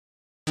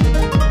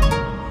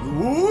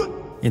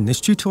In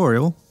this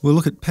tutorial, we'll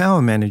look at power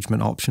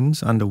management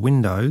options under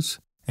Windows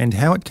and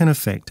how it can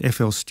affect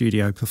FL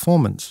Studio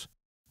performance.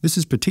 This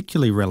is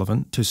particularly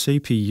relevant to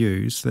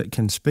CPUs that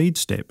can speed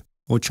step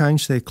or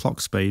change their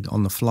clock speed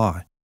on the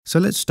fly. So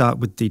let's start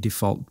with the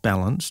default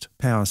balanced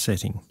power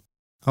setting.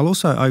 I'll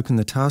also open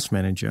the Task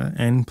Manager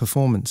and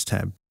Performance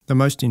tab. The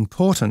most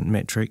important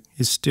metric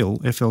is still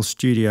FL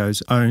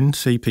Studio's own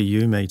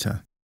CPU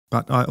meter,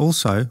 but I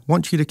also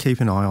want you to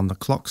keep an eye on the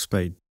clock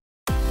speed.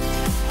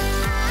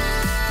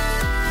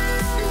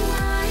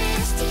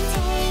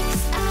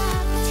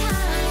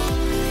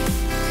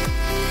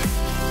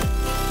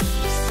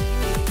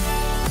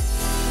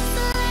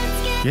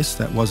 Yes,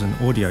 that was an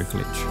audio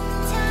glitch.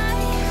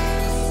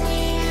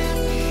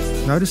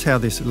 Notice how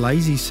this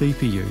lazy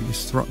CPU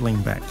is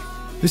throttling back.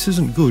 This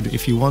isn't good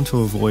if you want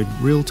to avoid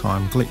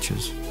real-time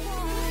glitches.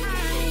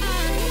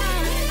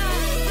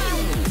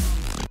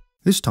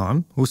 This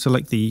time, we'll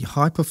select the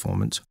High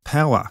Performance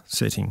Power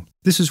setting.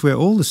 This is where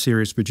all the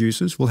series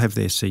producers will have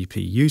their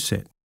CPU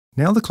set.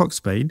 Now the clock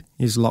speed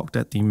is locked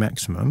at the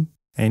maximum,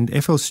 and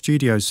FL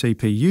Studio's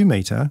CPU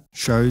meter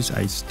shows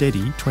a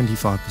steady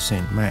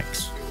 25%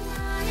 max.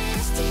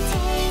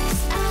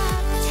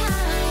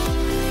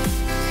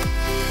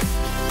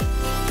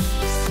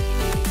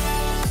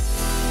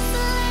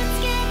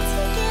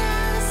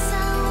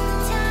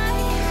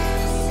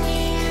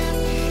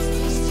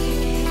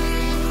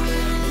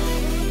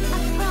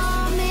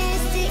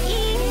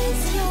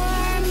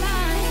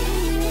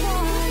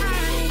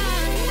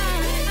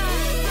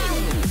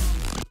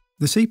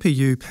 The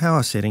CPU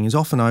power setting is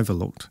often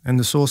overlooked and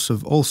the source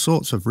of all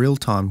sorts of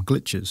real-time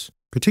glitches,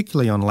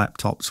 particularly on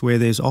laptops where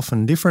there's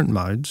often different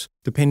modes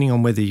depending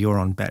on whether you're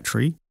on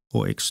battery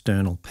or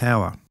external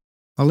power.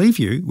 I'll leave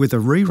you with a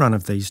rerun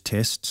of these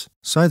tests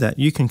so that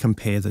you can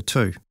compare the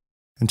two.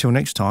 Until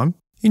next time,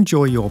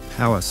 enjoy your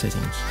power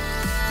settings.